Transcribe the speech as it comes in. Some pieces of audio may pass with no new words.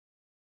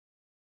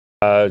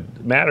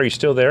Matt, are you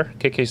still there?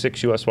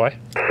 KK6USY? Yeah,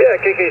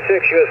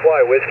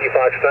 KK6USY, Whiskey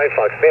Fox 9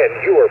 Fox.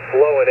 Man, you are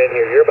blowing in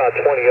here. You're about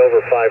 20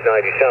 over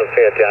 590. Sounds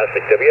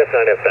fantastic.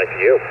 WS9F, back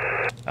to you.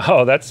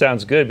 Oh, that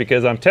sounds good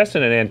because I'm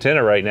testing an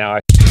antenna right now.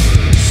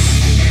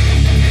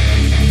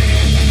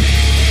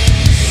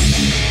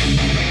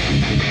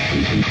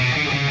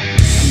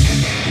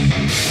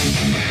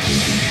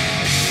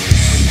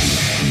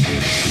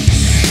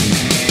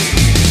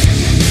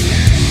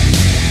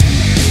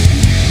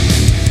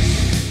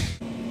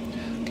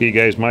 Okay, you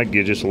guys might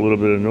get just a little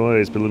bit of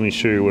noise, but let me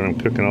show you what I'm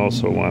cooking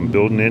also while I'm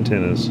building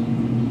antennas.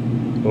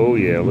 Oh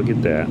yeah, look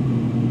at that.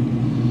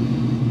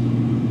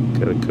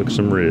 Gotta cook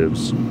some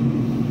ribs.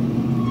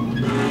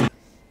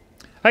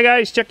 Hi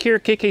guys, Chuck here,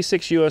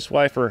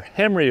 KK6USY for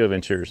Ham Radio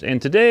Adventures,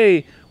 and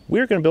today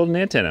we're going to build an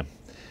antenna.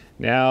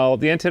 Now,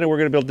 the antenna we're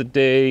going to build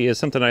today is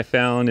something I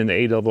found in the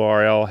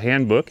ARRL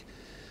handbook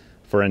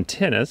for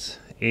antennas,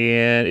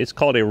 and it's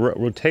called a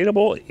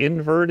rotatable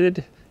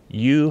inverted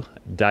U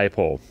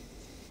dipole.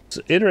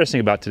 What's interesting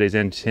about today's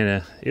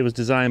antenna, it was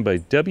designed by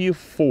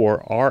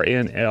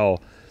W4RNL,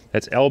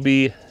 that's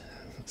L.B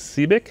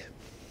Cebik.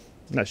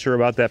 Not sure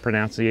about that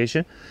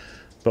pronunciation,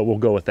 but we'll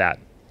go with that.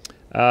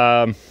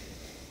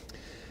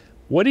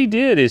 What he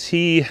did is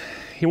he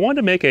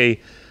wanted to make a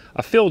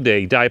field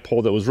day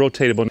dipole that was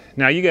rotatable.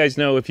 Now you guys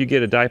know if you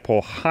get a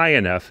dipole high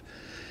enough,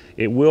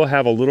 it will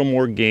have a little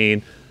more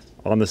gain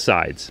on the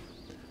sides.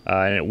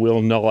 And it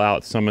will null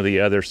out some of the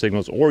other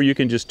signals, or you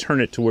can just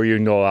turn it to where you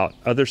null out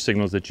other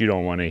signals that you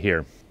don't want to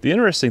hear. The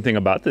interesting thing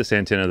about this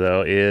antenna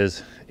though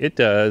is it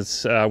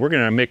does, we're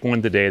going to make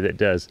one today that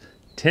does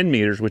 10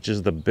 meters, which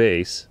is the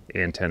base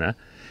antenna.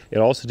 It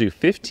also do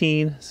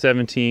 15,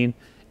 17,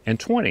 and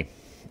 20.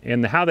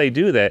 And how they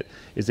do that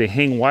is they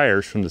hang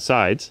wires from the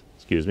sides,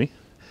 excuse me.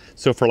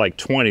 So for like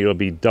 20, it'll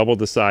be double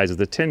the size of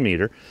the 10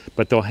 meter,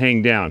 but they'll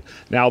hang down.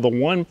 Now the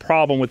one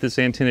problem with this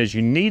antenna is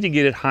you need to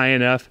get it high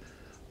enough,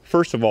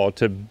 first of all,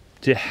 to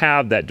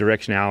have that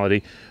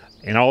directionality,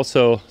 and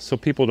also so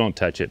people don't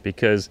touch it,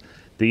 because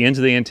the ends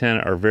of the antenna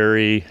are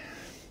very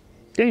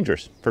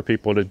dangerous for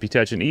people to be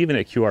touching, even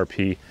at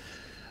QRP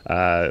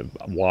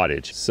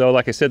wattage. So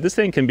like I said, this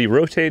thing can be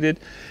rotated,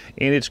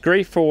 and it's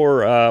great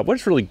for, what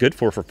it's really good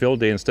for field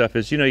day and stuff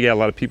is, you know, you got a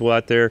lot of people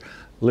out there,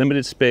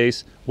 limited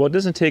space. Well, it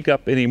doesn't take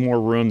up any more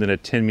room than a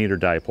 10 meter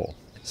dipole.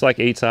 It's like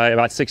 8 side,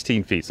 about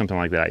 16 feet, something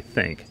like that, I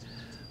think.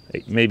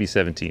 Maybe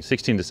 16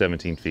 to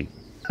 17 feet.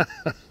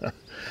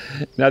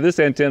 Now this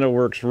antenna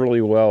works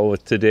really well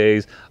with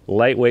today's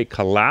lightweight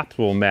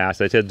collapsible mast.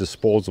 I said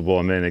disposable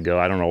a minute ago,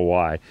 I don't know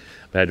why,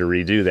 but I had to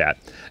redo that.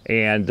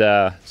 And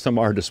some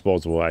are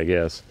disposable, I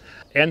guess.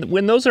 And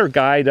when those are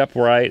guyed up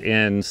right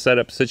and set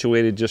up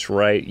situated just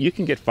right, you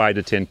can get 5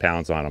 to 10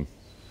 pounds on them.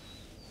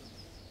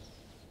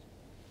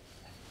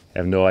 I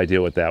have no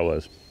idea what that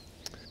was.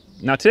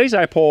 Now today's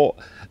dipole,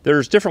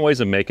 there's different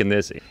ways of making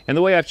this, and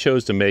the way I've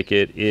chose to make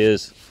it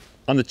is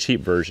on the cheap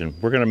version.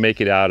 We're going to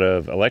make it out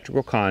of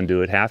electrical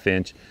conduit, 1/2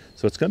 inch,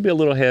 so it's going to be a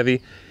little heavy,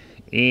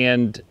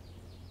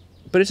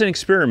 but it's an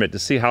experiment to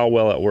see how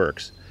well it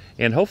works,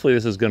 and hopefully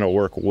this is going to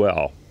work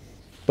well.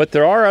 But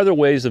there are other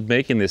ways of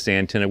making this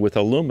antenna with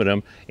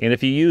aluminum, and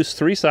if you use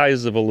 3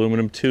 sizes of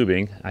aluminum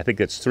tubing, I think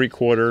that's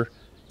 3/4,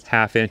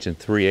 1/2 inch, and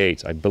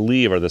 3/8, I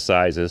believe are the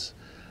sizes,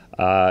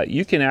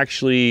 you can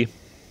actually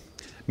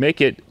make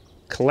it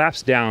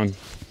collapse down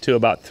to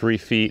about 3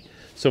 feet,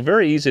 so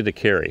very easy to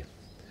carry.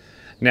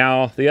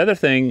 Now, the other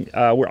thing,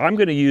 where I'm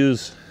going to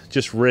use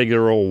just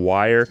regular old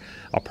wire.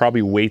 I'll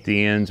probably weight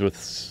the ends with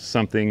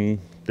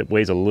something that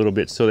weighs a little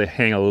bit so they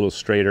hang a little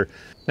straighter.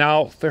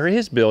 Now, for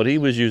his build, he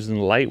was using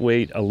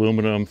lightweight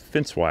aluminum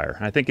fence wire.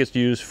 I think it's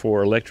used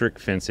for electric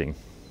fencing.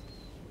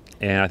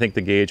 And I think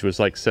the gauge was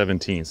like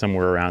 17,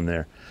 somewhere around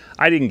there.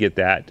 I didn't get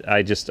that.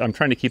 I'm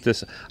trying to keep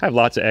this, I have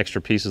lots of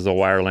extra pieces of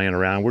wire laying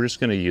around. We're just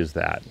going to use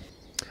that.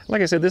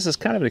 Like I said, this is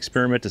kind of an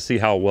experiment to see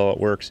how well it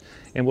works,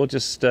 and we'll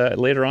just,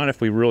 later on, if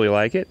we really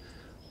like it,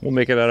 we'll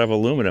make it out of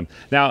aluminum.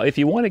 Now, if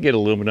you want to get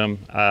aluminum,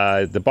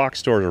 the box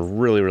stores are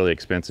really, really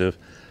expensive.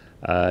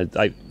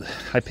 I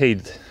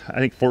paid, I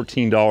think,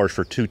 $14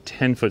 for 2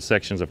 10-foot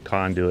sections of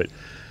conduit,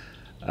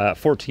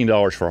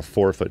 $14 for a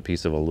 4-foot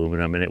piece of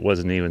aluminum, and it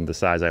wasn't even the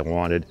size I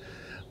wanted.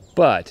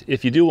 But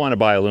if you do want to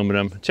buy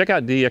aluminum, check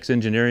out DX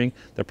Engineering.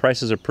 The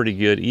prices are pretty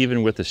good,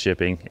 even with the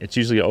shipping. It's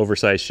usually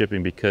oversized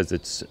shipping because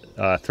it's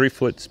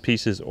 3-foot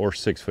pieces or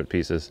 6-foot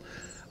pieces.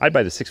 I'd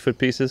buy the 6-foot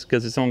pieces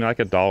because it's only like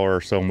 $1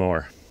 or so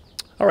more.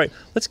 All right,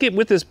 let's get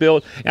with this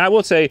build. And I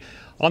will say,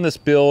 on this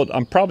build,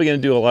 I'm probably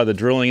going to do a lot of the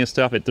drilling and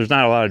stuff. There's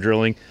not a lot of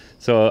drilling,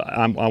 so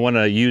I want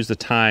to use the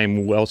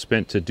time well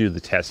spent to do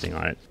the testing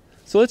on it.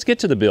 So let's get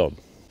to the build.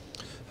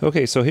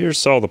 Okay, so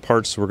here's all the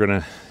parts we're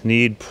going to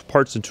need,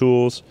 parts and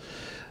tools.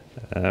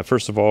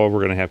 First of all, we're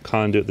going to have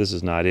conduit. This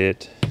is not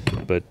it,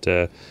 but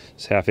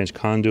it's 1/2 inch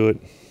conduit.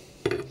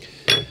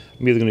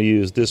 I'm either going to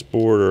use this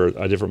board or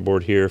a different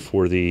board here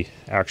for the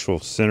actual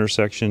center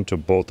section to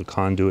bolt the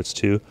conduits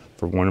to,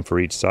 for one for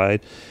each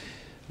side.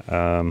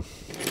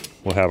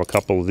 We'll have a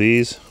couple of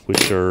these,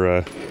 which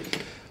are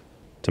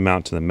to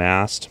mount to the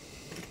mast.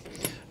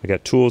 I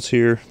got tools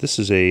here. This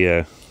is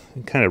a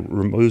kind of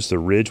removes the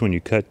ridge when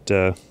you cut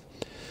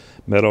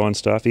metal and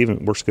stuff.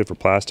 Even works good for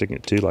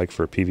plastic too, like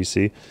for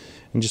PVC.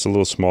 And just a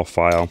little small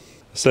file.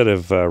 A set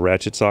of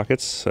ratchet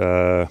sockets,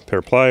 a pair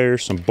of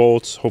pliers, some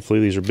bolts. Hopefully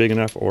these are big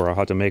enough, or I'll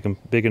have to make them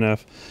big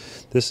enough.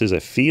 This is a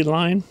feed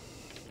line,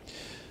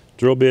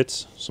 drill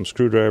bits, some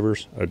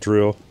screwdrivers, a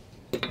drill,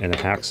 and a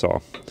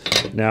hacksaw.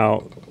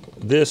 Now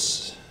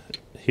this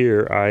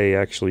here I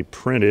actually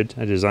printed.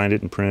 I designed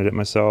it and printed it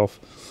myself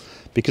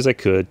because I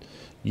could.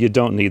 You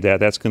don't need that.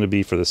 That's going to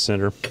be for the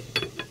center.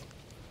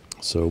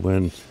 So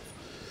when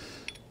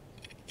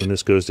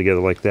this goes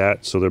together like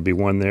that, so there'll be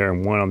one there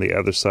and one on the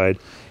other side,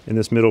 and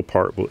this middle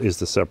part is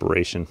the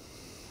separation.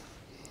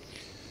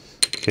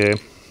 Okay.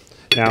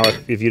 Now,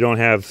 if you don't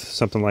have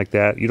something like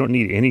that, you don't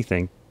need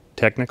anything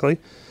technically,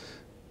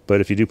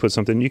 but if you do put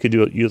something, you could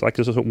do it. You like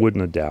this with a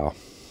wooden dowel.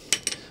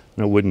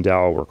 And a wooden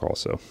dowel will work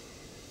also.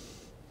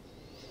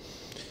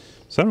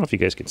 So I don't know if you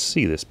guys can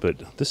see this,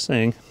 but this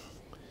thing,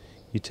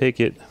 you take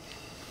it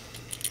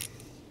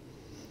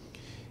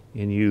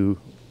and you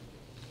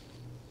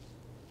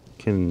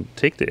can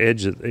take the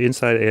edge, the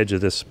inside edge of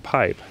this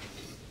pipe.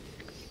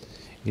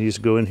 You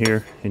just go in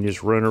here and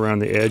just run around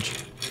the edge,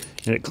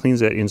 and it cleans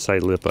that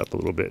inside lip up a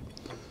little bit,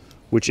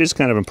 which is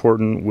kind of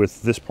important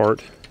with this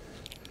part,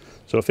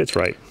 so it fits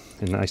right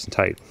and nice and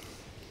tight.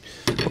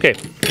 Okay,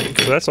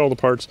 so that's all the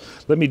parts.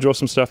 Let me drill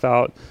some stuff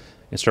out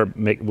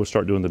and we'll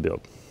start doing the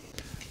build.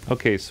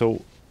 Okay,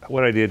 so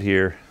what I did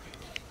here,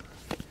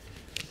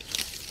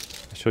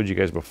 I showed you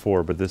guys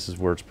before, but this is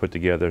where it's put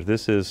together.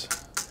 This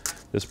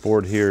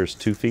board here is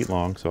 2 feet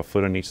long, so a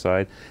foot on each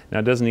side. Now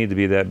it doesn't need to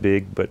be that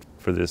big, but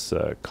for this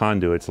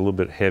conduit, it's a little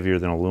bit heavier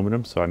than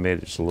aluminum, so I made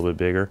it just a little bit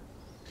bigger.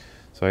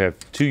 So I have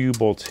 2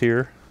 U-bolts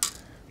here.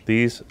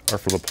 These are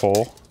for the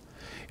pole.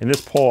 And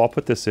this pole, I'll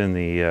put this in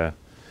the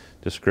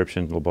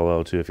description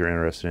below too if you're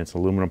interested. It's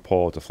an aluminum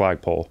pole, it's a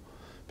flag pole,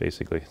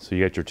 basically. So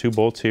you got your 2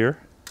 bolts here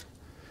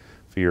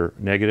for your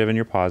negative and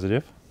your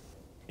positive.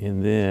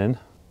 And then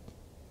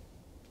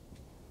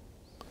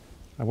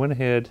I went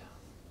ahead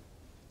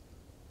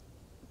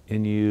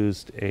and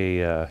used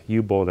a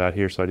U-bolt out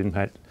here, so I didn't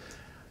have.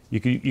 You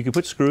could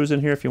put screws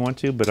in here if you want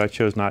to, but I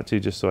chose not to,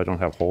 just so I don't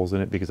have holes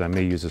in it, because I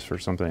may use this for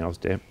something else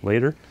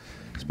later,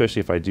 especially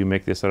if I do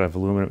make this out of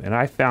aluminum. And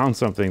I found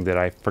something that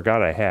I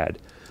forgot I had,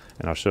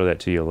 and I'll show that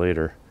to you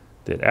later,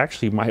 that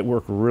actually might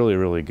work really,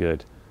 really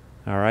good.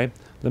 All right,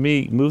 let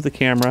me move the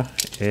camera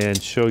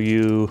and show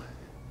you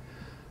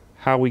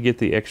how we get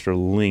the extra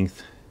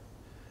length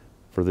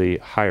for the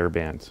higher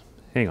bands.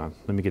 Hang on,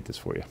 let me get this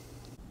for you.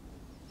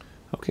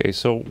 Okay,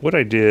 so what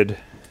I did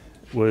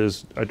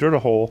was I drilled a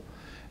hole,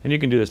 and you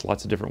can do this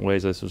lots of different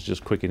ways. This was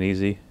just quick and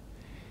easy.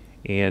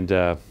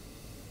 And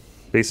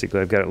basically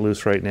I've got it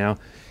loose right now.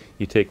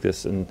 You take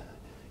this and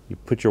you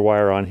put your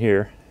wire on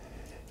here,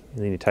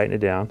 and then you tighten it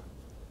down.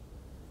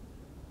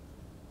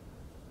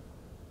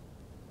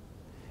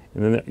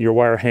 And then your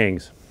wire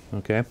hangs,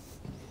 okay?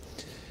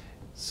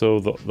 So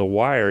the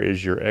wire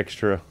is your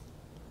extra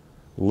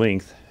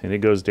length, and it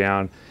goes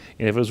down.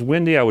 And if it was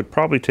windy, I would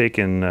probably take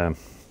and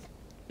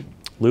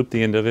loop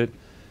the end of it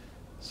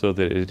so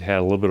that it had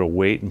a little bit of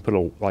weight, and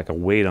put like a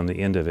weight on the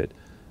end of it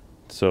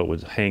so it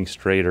would hang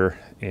straighter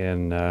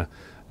and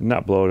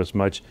not blow it as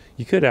much.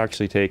 You could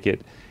actually take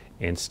it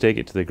and stake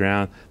it to the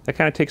ground. That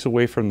kind of takes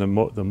away from the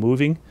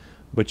moving,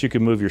 but you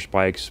can move your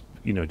spikes,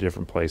 you know,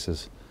 different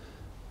places.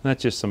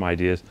 That's just some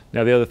ideas.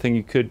 Now the other thing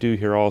you could do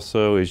here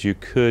also is you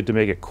could, to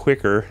make it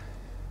quicker,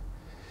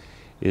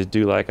 is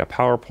do like a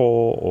power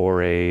pole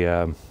or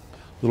a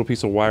little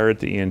piece of wire at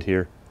the end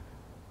here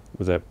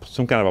with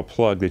some kind of a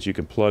plug that you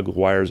can plug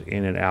wires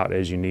in and out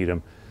as you need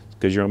them,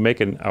 because you're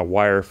making a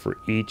wire for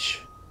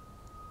each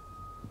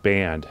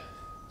band.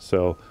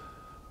 So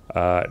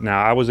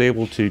now I was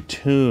able to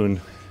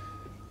tune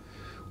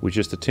with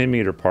just a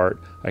 10-meter part.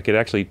 I could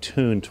actually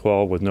tune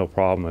 12 with no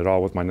problem at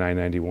all with my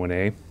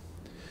 991A.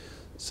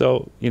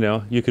 So, you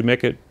know, you could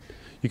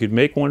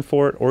make one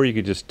for it, or you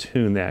could just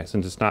tune that,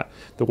 since it's not,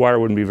 the wire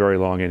wouldn't be very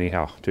long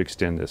anyhow to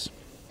extend this.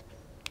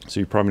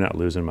 So you're probably not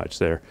losing much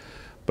there.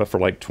 But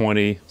for like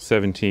 20,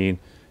 17,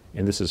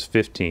 and this is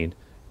 15,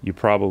 you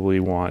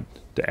probably want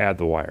to add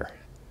the wire.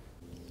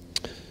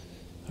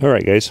 All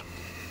right, guys.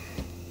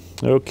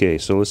 Okay,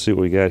 so let's see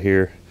what we got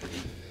here.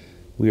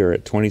 We are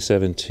at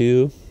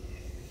 27.2,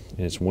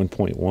 and it's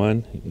 1.1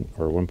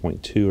 or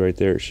 1.2 right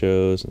there it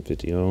shows, and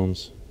 50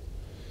 ohms.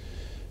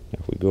 Now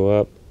if we go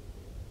up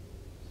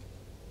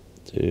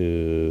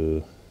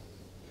to,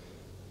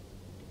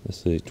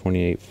 let's see,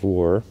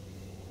 28.4,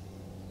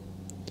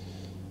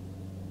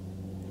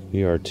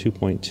 we are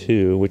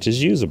 2.2, which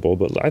is usable,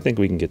 but I think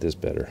we can get this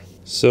better.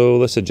 So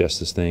let's adjust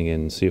this thing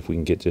and see if we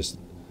can get it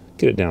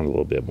down a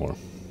little bit more.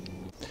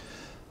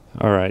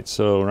 All right,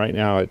 so right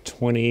now at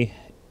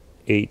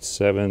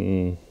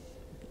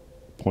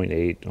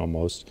 28.7.8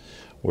 almost,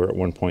 we're at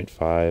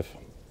 1.5,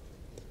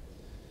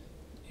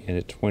 and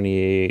at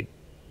 28.4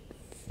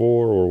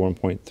 or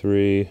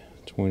 1.3,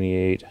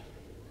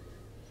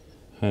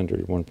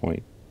 2800,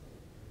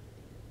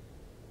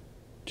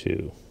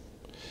 1.2.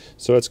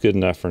 So that's good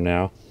enough for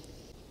now.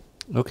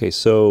 Okay,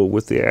 so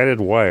with the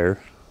added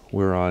wire,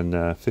 we're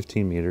on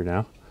 15 meter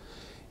now.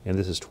 And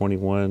this is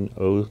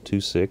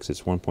 21026,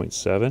 it's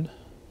 1.7,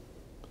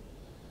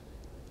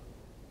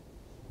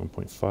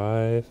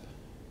 1.5.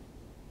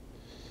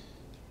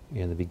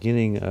 And the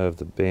beginning of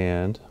the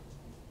band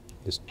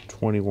is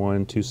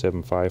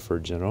 21275 for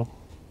general.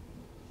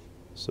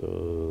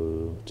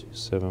 So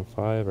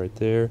 275 right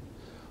there,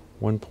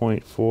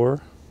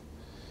 1.4.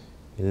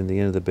 And then the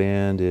end of the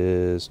band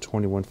is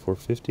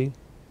 21450.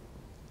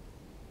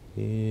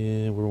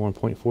 And we're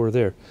 1.4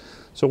 there.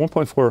 So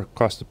 1.4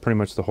 costs pretty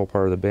much the whole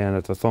part of the band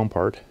at the foam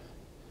part.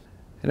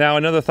 Now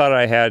another thought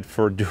I had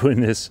for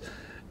doing this,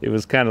 it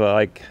was kind of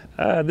like,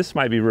 this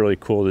might be really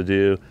cool to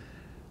do.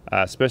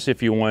 Especially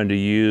if you wanted to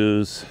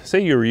use, say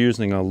you were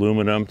using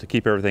aluminum to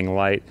keep everything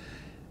light.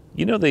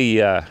 You know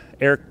the air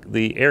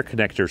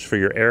connectors for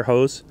your air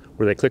hose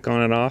where they click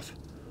on and off?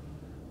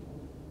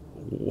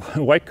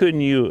 Why couldn't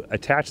you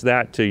attach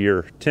that to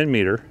your 10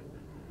 meter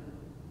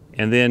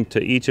and then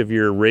to each of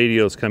your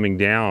radios coming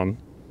down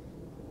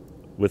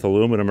with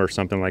aluminum or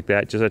something like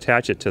that? Just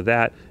attach it to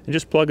that and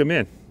just plug them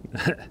in.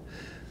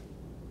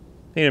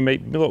 You know,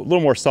 make it a little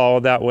more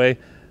solid that way.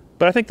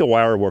 But I think the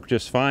wire will work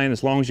just fine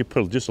as long as you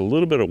put just a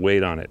little bit of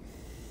weight on it.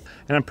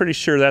 And I'm pretty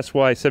sure that's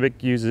why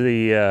Cebik used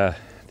the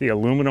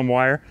aluminum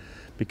wire,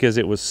 because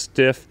it was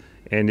stiff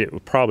and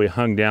it probably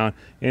hung down,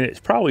 and it's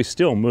probably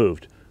still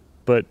moved,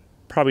 but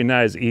probably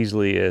not as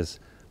easily as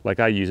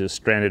like I use a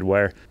stranded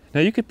wire.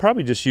 Now you could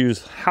probably just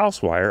use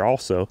house wire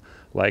also,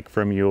 like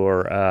from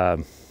your,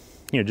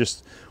 you know,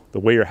 just the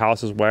way your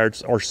house is wired,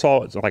 or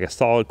solid, like a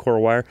solid core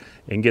wire,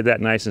 and get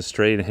that nice and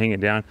straight and hang it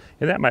down,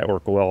 and that might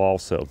work well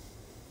also.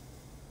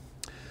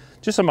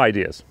 Just some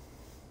ideas.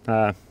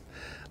 Let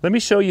me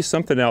show you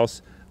something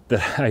else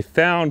that I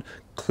found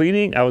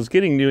cleaning. I was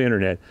getting new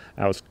internet.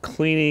 I was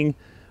cleaning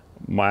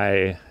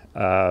my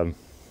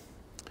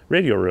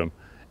radio room,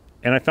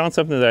 and I found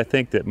something that I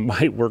think that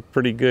might work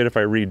pretty good if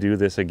I redo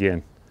this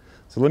again.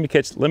 So let me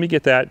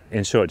get that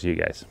and show it to you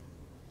guys.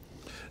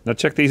 Now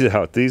check these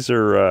out. These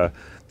are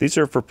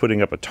for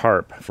putting up a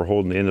tarp, for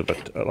holding the end of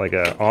it like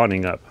a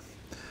awning up.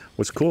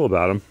 What's cool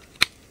about them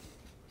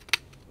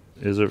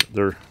is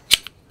they're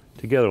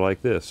together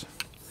like this.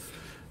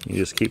 You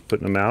just keep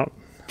putting them out,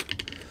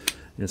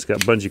 and it's got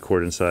bungee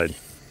cord inside.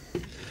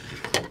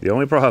 The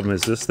only problem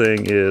is this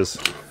thing is,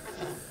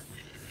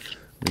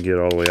 let me get it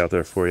all the way out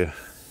there for you.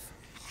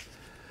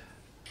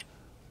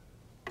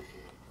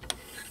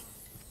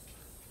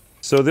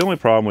 So the only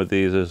problem with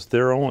these is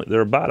they're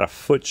about a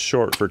foot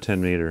short for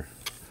 10 meter.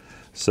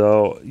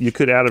 So you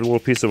could add a little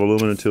piece of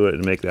aluminum to it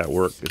and make that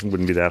work. It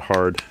wouldn't be that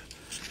hard.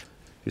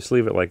 If you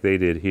sleeve it like they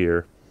did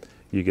here,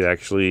 you could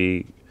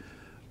actually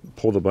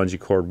pull the bungee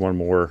cord one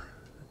more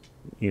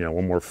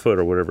foot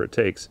or whatever it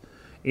takes,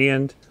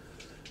 and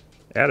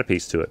add a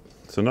piece to it.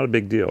 So not a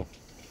big deal.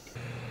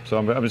 So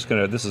I'm just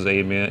gonna, this is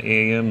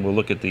AM. We'll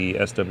look at the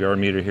SWR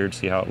meter here to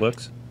see how it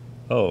looks.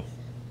 Oh,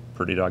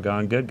 pretty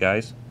doggone good,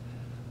 guys.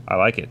 I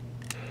like it.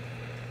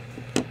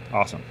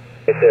 Awesome.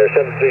 Right there,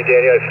 73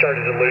 Daniel. I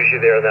started to lose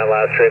you there in that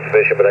last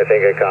transmission, but I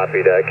think I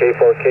copied.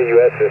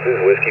 K4KUS, this is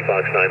Whiskey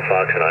Fox 9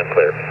 Fox, and I'm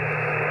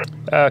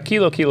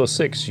clear. Kilo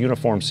 6,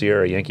 Uniform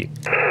Sierra Yankee.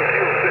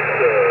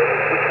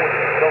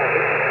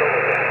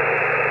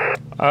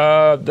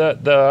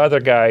 The other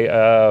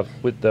guy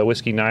with the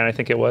Whiskey 9, I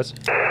think it was.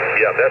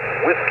 Yeah,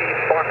 that's Whiskey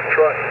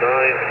Foxtrot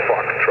 9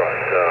 Foxtrot.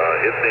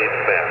 His name's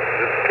Matt.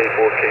 This is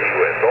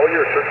K4KUS. All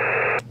yours, sir.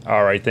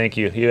 All right, thank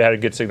you. You had a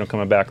good signal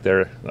coming back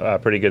there.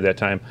 Pretty good that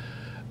time.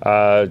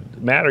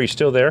 Matt, are you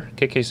still there?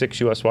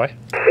 KK6USY?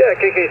 Yeah,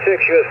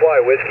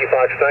 KK6USY, Whiskey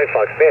Fox 9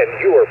 Fox. Man,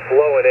 you are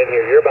flowing in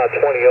here. You're about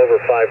 20 over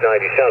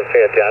 590. Sounds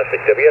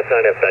fantastic.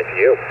 WS9F, back to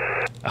you.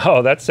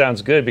 Oh, that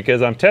sounds good,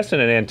 because I'm testing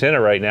an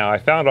antenna right now. I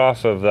found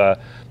off of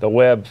the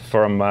web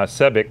from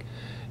Cebik.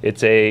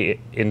 It's a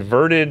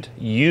inverted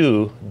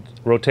U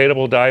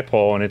rotatable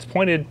dipole, and it's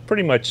pointed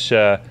pretty much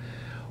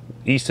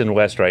east and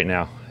west right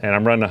now, and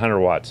I'm running 100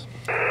 watts.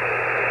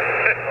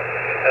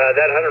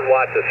 That 100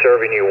 watts is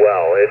serving you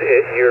well.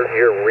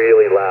 You're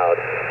really loud.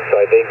 So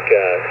I think,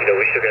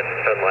 we still got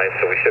some sunlight,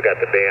 so we still got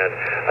the band.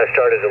 I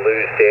started to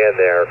lose Dan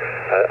there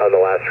on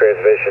the last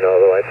transmission,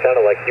 although it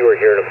sounded like you were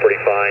hearing him pretty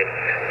fine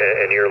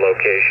in your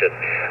location.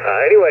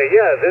 Anyway,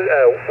 yeah,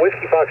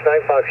 Whiskey Fox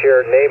 9 Fox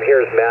here. Name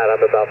here is Matt. I'm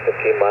about 15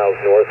 miles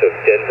north of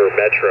Denver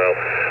Metro.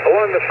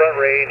 Along the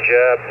front range,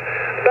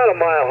 about a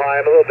mile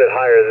high. I'm a little bit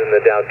higher than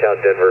the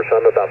downtown Denver,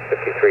 so I'm about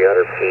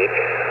 5,300 feet.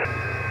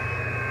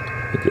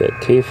 Look at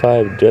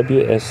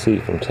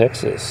K5WSC from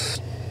Texas.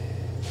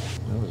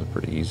 That was a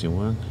pretty easy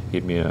one.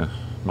 Gave me a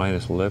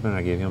 -11,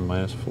 I gave him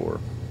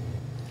 -4.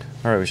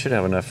 All right, we should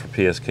have enough for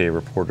PSK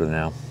reporter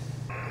now.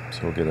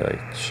 So we'll get a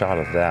shot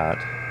of that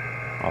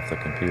off the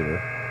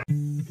computer.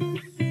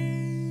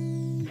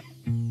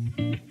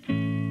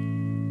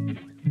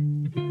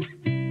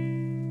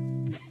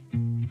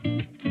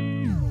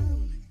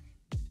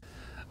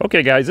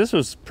 Okay guys, this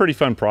was a pretty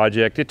fun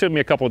project. It took me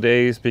a couple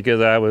days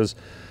because I was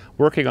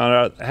working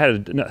on it. I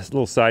had a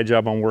little side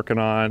job I'm working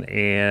on,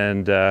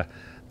 and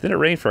Then it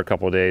rained for a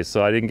couple of days,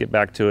 so I didn't get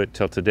back to it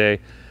till today.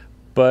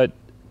 But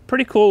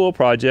pretty cool little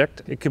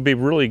project. It could be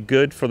really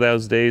good for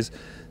those days.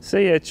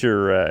 Say at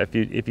your, if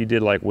you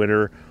did like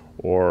winter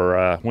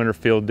or winter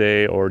field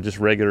day or just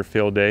regular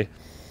field day,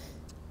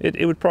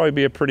 it would probably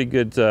be a pretty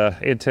good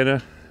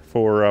antenna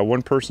for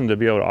one person to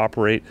be able to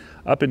operate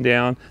up and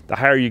down. The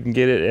higher you can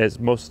get it, as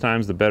most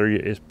times, the better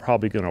it's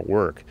probably going to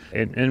work.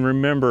 And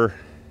remember,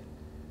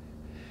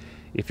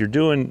 if you're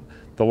doing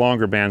the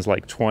longer bands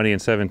like 20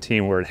 and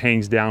 17 where it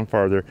hangs down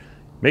farther,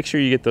 make sure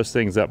you get those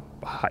things up,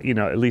 you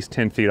know, at least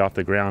 10 feet off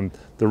the ground,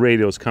 the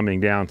radios coming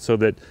down, so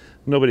that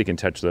nobody can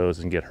touch those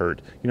and get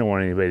hurt. You don't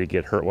want anybody to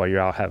get hurt while you're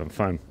out having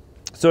fun.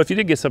 So if you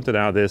did get something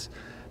out of this,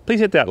 please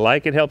hit that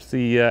like. It helps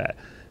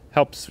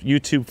helps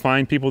YouTube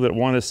find people that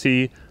want to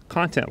see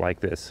content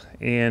like this,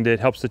 and it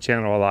helps the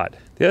channel a lot.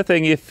 The other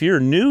thing, if you're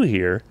new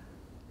here,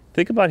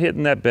 think about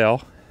hitting that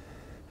bell,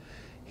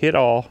 hit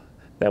all.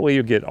 That way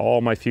you'll get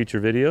all my future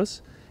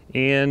videos,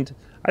 and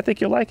I think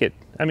you'll like it.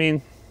 I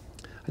mean,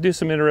 I do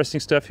some interesting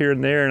stuff here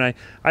and there, and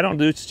I don't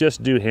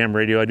just do ham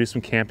radio. I do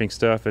some camping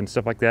stuff and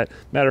stuff like that.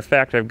 Matter of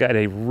fact, I've got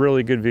a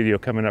really good video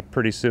coming up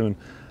pretty soon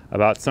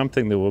about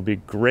something that will be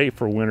great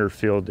for winter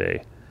field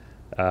day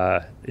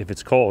if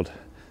it's cold.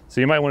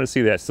 So you might want to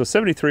see that. So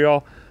 73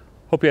 all,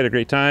 hope you had a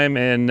great time,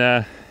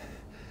 and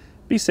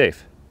be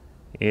safe,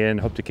 and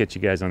hope to catch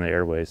you guys on the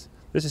airways.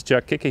 This is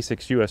Chuck,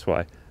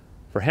 KK6USY,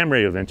 for Ham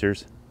Radio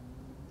Ventures,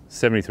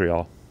 73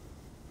 all.